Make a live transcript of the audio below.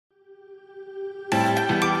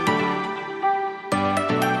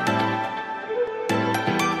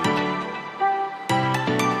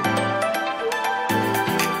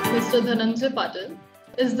Mr. Dhananjay Patil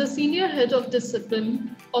is the Senior Head of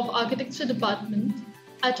Discipline of Architecture Department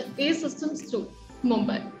at Assystem STUP,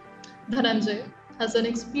 Mumbai. Dhananjay has an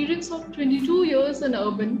experience of 22 years in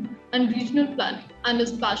urban and regional planning and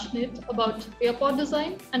is passionate about airport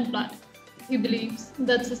design and planning. He believes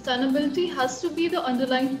that sustainability has to be the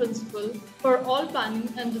underlying principle for all planning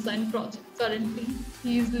and design projects. Currently,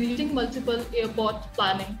 he is leading multiple airport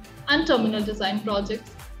planning and terminal design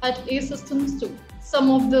projects at Assystem STUP. Some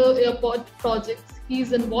of the airport projects he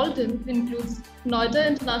is involved in includes Noida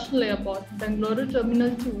International Airport, Bengaluru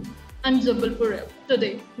Terminal 2, and Jabalpur Airport.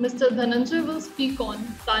 Today, Mr. Dhananjay will speak on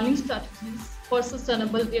planning strategies for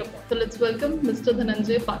sustainable airports. So let's welcome Mr.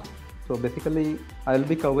 Dhananjay Patil. So basically, I'll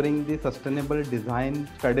be covering the sustainable design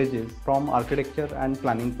strategies from architecture and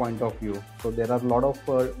planning point of view. So there are a lot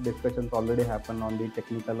of discussions already happen on the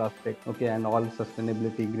technical aspect, and all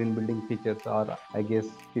sustainability, green building features are, I guess,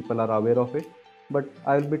 people are aware of it. But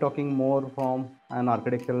I will be talking more from an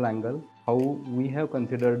architectural angle, how we have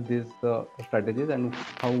considered these strategies and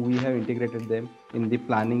how we have integrated them in the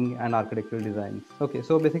planning and architectural designs. Okay,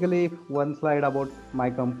 so basically one slide about my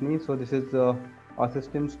company. So this is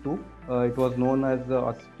Assystem STUP. It was known as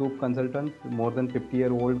STUP Consultant, more than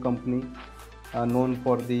 50-year-old company, known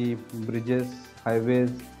for the bridges,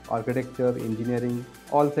 highways, architecture, engineering,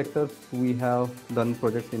 all sectors. We have done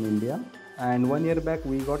projects in India. And 1 year back,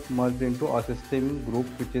 we got merged into Assystem Group,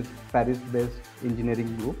 which is Paris-based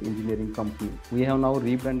engineering company. We have now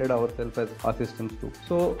rebranded ourselves as Assystem STUP.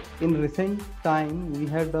 So in recent time, we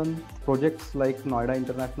have done projects like Noida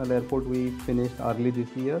International Airport. We finished early this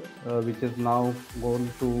year, which is now going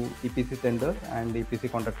to EPC tender, and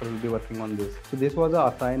EPC contractor will be working on this. So this was an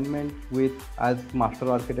assignment with as Master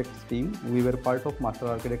Architects team. We were part of Master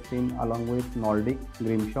Architect team along with Nordic,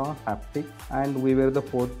 Grimshaw, Haptic, and we were the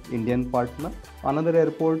fourth Indian partner. Another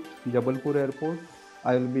airport, Jabalpur Airport.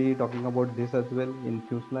 I will be talking about this as well in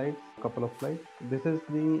couple of slides. This is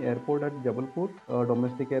the airport at Jabalpur,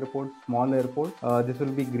 domestic airport, small airport. This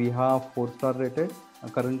will be Griha 4-star rated.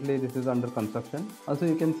 Currently, this is under construction. Also,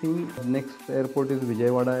 you can see next airport is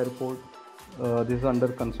Vijayawada Airport. This is under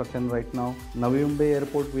construction right now. Navi Mumbai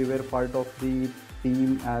Airport, we were part of the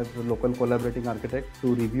team as a local collaborating architect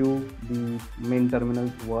to review the main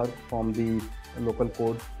terminal's work from the local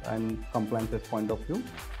codes and compliances point of view,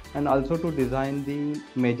 and also to design the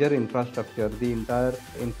major infrastructure. The entire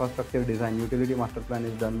infrastructure design, utility master plan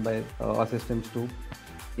is done by Assystem STUP,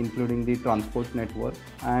 including the transport network.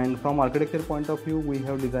 And from architecture point of view, we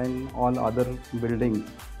have designed all other buildings,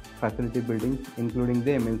 facility buildings, including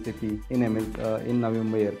the MLCP in Navi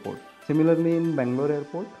Mumbai Airport. Similarly, in Bengaluru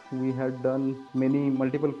Airport, we had done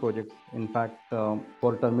multiple projects. In fact,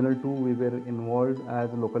 for Terminal 2, we were involved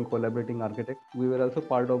as a local collaborating architect. We were also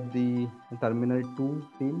part of the Terminal 2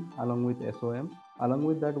 team along with SOM. Along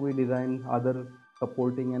with that, we designed other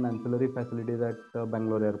supporting and ancillary facilities at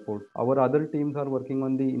Bengaluru Airport. Our other teams are working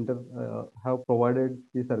on have provided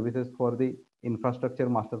the services for the infrastructure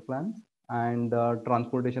master plans and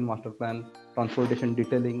transportation master plan, transportation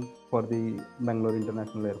detailing for the Bengaluru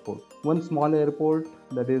International Airport. One small airport,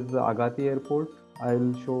 that is Agati Airport.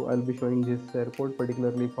 I'll be showing this airport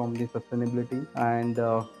particularly from the sustainability and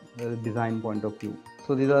design point of view.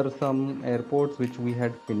 So these are some airports which we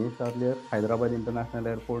had finished earlier. Hyderabad International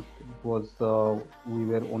Airport was we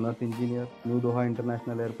were owner's engineer. New Doha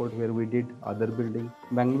International Airport, where we did other building.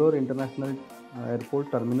 Bangalore International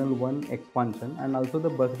Airport Terminal 1 expansion, and also the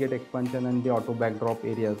bus gate expansion and the auto backdrop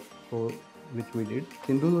areas, so which we did.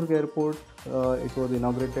 Sindhudurg Airport, it was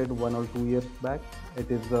inaugurated 1 or 2 years back. It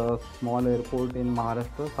is a small airport in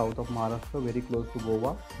Maharashtra, south of Maharashtra, very close to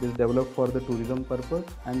Goa. It is developed for the tourism purpose,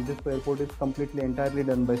 and this airport is entirely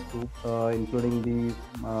done by STUP, including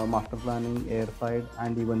the master planning, airside,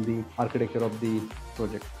 and even the architecture of the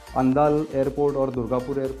project. Andal Airport or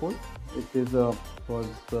Durgapur Airport, it was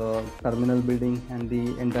terminal building, and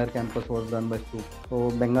the entire campus was done by STUP.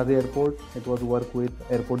 So Benghazi Airport, it was work with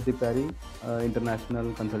Airport de Paris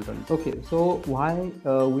international consultant. Okay, so why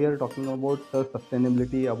we are talking about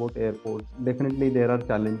sustainability about airports? Definitely there are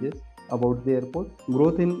challenges about the airport.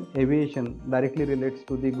 Growth in aviation directly relates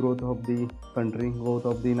to the growth of the country, growth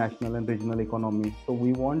of the national and regional economy. So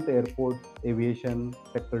we want airport aviation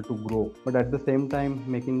sector to grow, but at the same time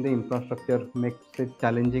making the infrastructure makes it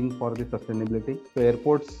challenging for the sustainability. So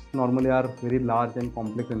airports normally are very large and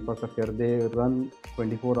complex infrastructure. They run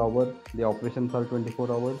 24 hours, the operations are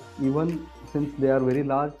 24 hours. Even since they are very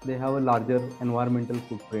large, they have a larger environmental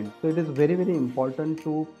footprint. So it is very, very important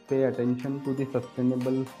to pay attention to the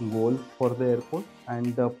sustainable goals for the airport,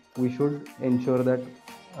 and we should ensure that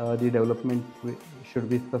the development should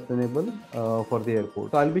be sustainable for the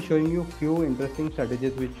airport. So I'll be showing you few interesting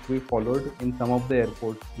strategies which we followed in some of the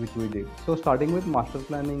airports which we did. So starting with master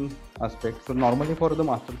planning aspect. So normally for the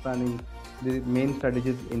master planning, the main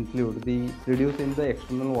strategies include the reducing the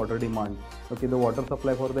external water demand. Okay, the water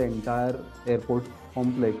supply for the entire airport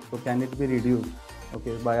complex, so can it be reduced,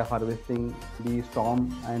 okay, by harvesting the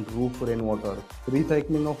storm and roof rainwater.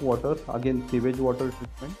 Recycling of water, again sewage water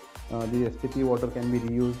treatment. The STP water can be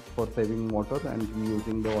reused for saving water and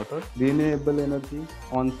reusing the water. Renewable energy,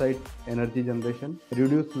 on-site energy generation.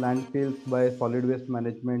 Reduce landfills by solid waste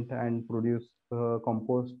management and produce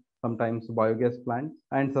compost, sometimes biogas plants,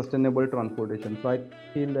 and sustainable transportation. So I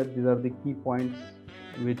feel that these are the key points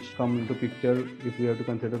which come into picture if we have to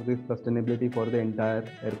consider this sustainability for the entire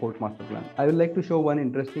airport master plan. I would like to show one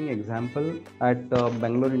interesting example at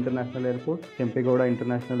Bengaluru International Airport, Kempegowda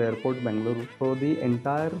International Airport, Bengaluru. So the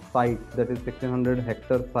entire site, that is 1600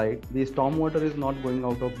 hectare site, the storm water is not going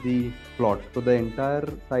out of the plot. So the entire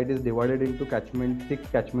site is divided into six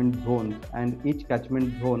catchment zones, and each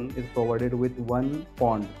catchment zone is provided with one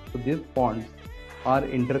pond. So these ponds are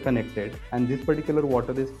interconnected, and this particular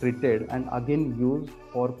water is treated and again used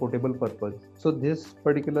for potable purpose. So this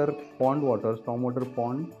particular pond water, stormwater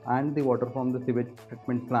pond, and the water from the sewage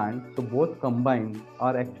treatment plant, so both combined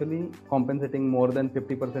are actually compensating more than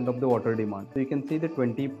 50% of the water demand. So you can see the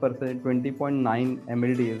 20%, 20.9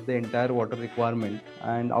 mld is the entire water requirement,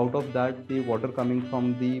 and out of that the water coming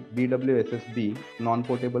from the BWSSB,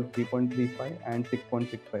 non-potable 3.35 and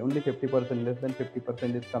 6.65, only 50%, less than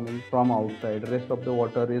 50% is coming from outside. Rest of the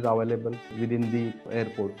water is available within the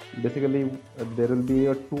airport. Basically, there will be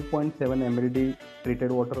a 2.7 mld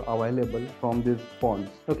treated water available from these ponds.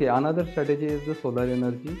 Okay, another strategy is the solar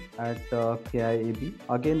energy at KIAB.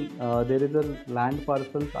 Again, there is a land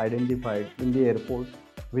parcels identified in the airport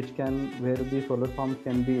where the solar farms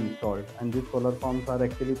can be installed, and these solar farms are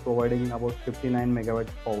actually providing about 59 megawatts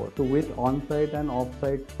power. So with on-site and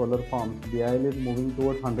off-site solar farms, BIL is moving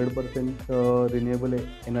towards 100% renewable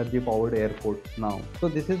energy powered airports now. So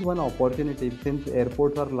this is one opportunity, since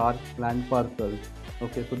airports are large land parcels.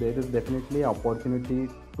 Okay, so there is definitely opportunity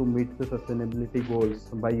to meet the sustainability goals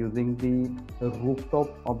by using the rooftop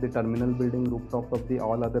of the terminal building, rooftop of the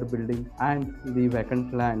all other building, and the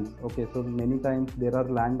vacant lands. Okay, so many times there are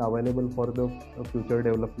land available for the future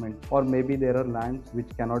development, or maybe there are lands which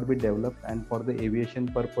cannot be developed, and for the aviation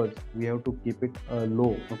purpose we have to keep it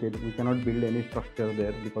low. Okay, we cannot build any structure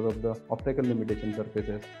there because of the obstacle limitation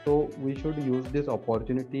surfaces. So we should use this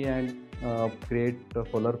opportunity and create a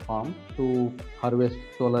solar farm to harvest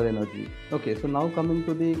solar energy. Okay, so now coming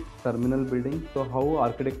to the terminal building. So how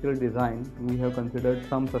architectural design, we have considered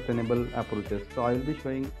some sustainable approaches. So I will be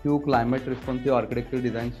showing few climate responsive architectural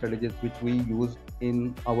design strategies which we use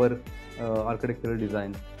in our architectural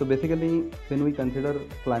design. So basically, when we consider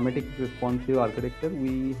climatic responsive architecture,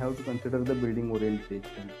 we have to consider the building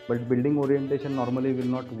orientation. But building orientation normally will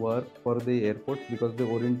not work for the airports, because the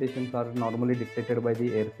orientations are normally dictated by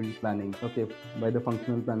the airfield planning, okay, by the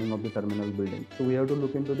functional planning of the terminal building. So we have to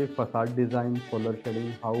look into the facade design, solar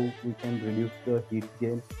shading, how we can reduce the heat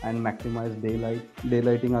gain and maximize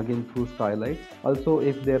daylighting again through skylights. Also,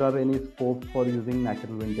 if there are any scope for using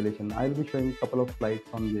natural ventilation, I will be showing a couple of slides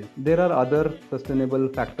on this. There are other sustainable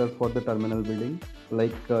factors for the terminal building,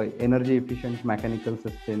 like energy efficient mechanical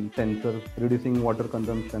system, sensors, reducing water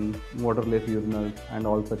consumption, waterless urinals, and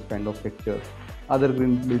all such kind of fixtures. Other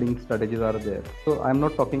green building strategies are there. So I'm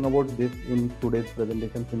not talking about this in today's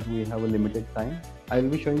presentation since we have a limited time. I will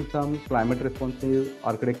be showing some climate responsive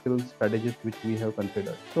architectural strategies which we have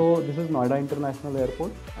considered. So this is Noida International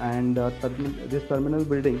Airport, and this terminal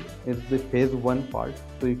building is the phase 1 part.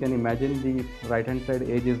 So you can imagine the right hand side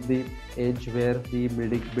edge is the edge where the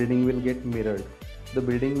building will get mirrored. The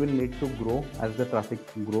building will need to grow as the traffic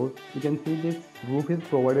grows. You can see this roof is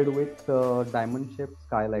provided with diamond shaped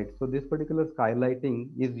skylight. So this particular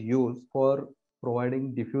skylighting is used for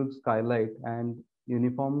providing diffuse skylight and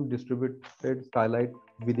uniform distributed skylight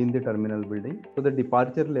within the terminal building. So the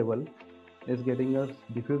departure level is getting us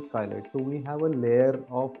diffuse skylight. So we have a layer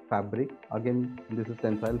of fabric. Again, this is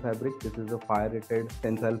tensile fabric. This is a fire rated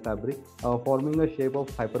tensile fabric, forming a shape of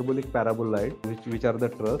hyperbolic paraboloid, which are the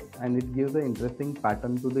truss, and it gives an interesting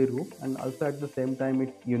pattern to the roof, and also at the same time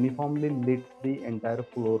it uniformly lit the entire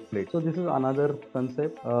floor plate. So this is another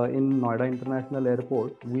concept. In Noida International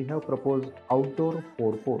Airport, we have proposed outdoor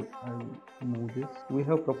forecourt. I'll move this. We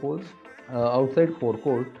have proposed outside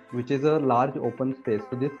forecourt, which is a large open space.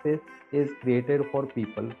 So this space is created for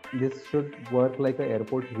people. This should work like an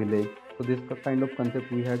airport village. So this kind of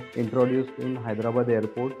concept we had introduced in Hyderabad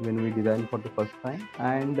airport when we designed for the first time.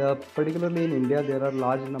 And particularly in India, there are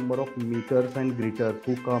large number of meeters and greeters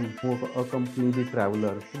who accompany the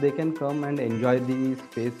traveler. So they can come and enjoy the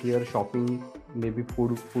space here, shopping, maybe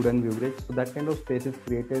food and beverage. So that kind of space is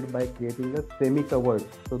created by creating a semi-covered.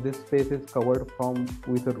 So this space is covered from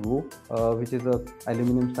with a roof, which is a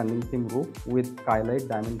aluminum standing seam roof with skylight,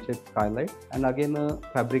 diamond shaped skylight, and again a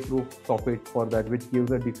fabric roof soffit for that, which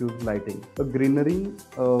gives a diffuse lighting. The greenery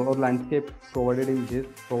or landscape provided in this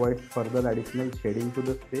provides further additional shading to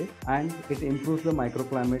the space, and it improves the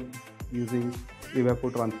microclimate using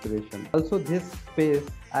evapotranspiration. Also, this space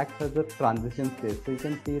acts as a transition space. So you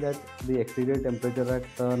can see that the exterior temperature at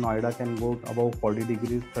Noida can go above 40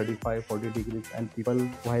 degrees, 35, 40 degrees, and people,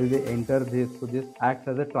 while they enter this, so this acts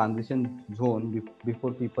as a transition zone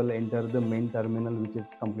before people enter the main terminal, which is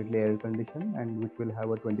completely air conditioned and which will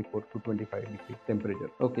have a 24 to 25 degree temperature.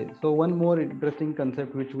 Okay, so one more interesting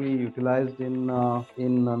concept which we utilized in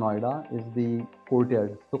Noida is the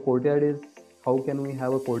courtyard. So courtyard is, how can we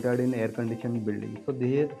have a courtyard in air conditioned building? So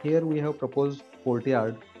here we have proposed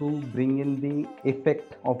courtyard to bring in the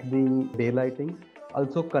effect of the daylighting,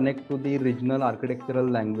 also connect to the regional architectural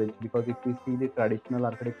language, because if we see the traditional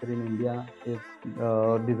architecture in India is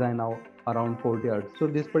designed now around courtyard. So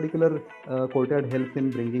this particular courtyard helps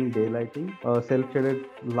in bringing daylighting, self-shaded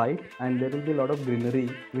light, and there will be a lot of greenery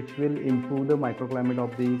which will improve the microclimate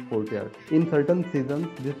of the courtyard. In certain seasons,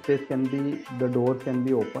 this space can be, the doors can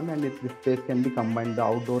be open, and this space can be combined. The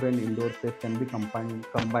outdoor and indoor space can be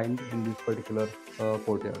combined in this particular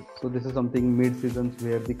courtyard. So this is something mid-seasons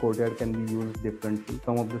where the courtyard can be used differently.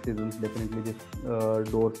 Some of the seasons definitely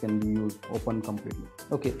this doors can be used open completely.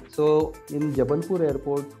 Okay, so in Jabalpur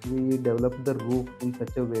Airport, we develop the roof in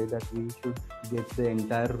such a way that we should get the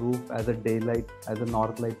entire roof as a daylight, as a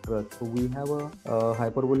north light truss. So we have a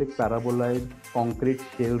hyperbolic paraboloid concrete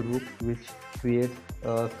shell roof which creates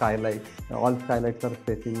skylights. All skylights are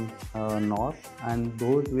facing north, and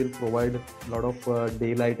those will provide a lot of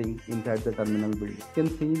daylighting inside the terminal building. You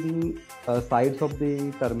can see the sides of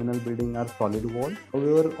the terminal building are solid wall.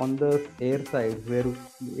 However, on the air side, where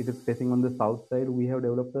it is facing on the south side, we have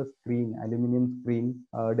developed a screen, aluminum screen,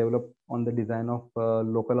 developed on the design of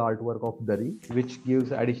local artwork of Dari, which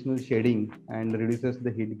gives additional shading and reduces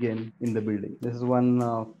the heat gain in the building. This is one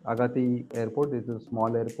Agati airport. This is a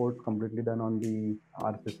small airport, completely done on the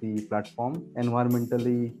RCC platform,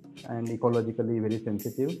 environmentally and ecologically very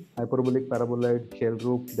sensitive. Hyperbolic paraboloid shell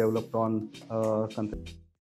roof developed on concept.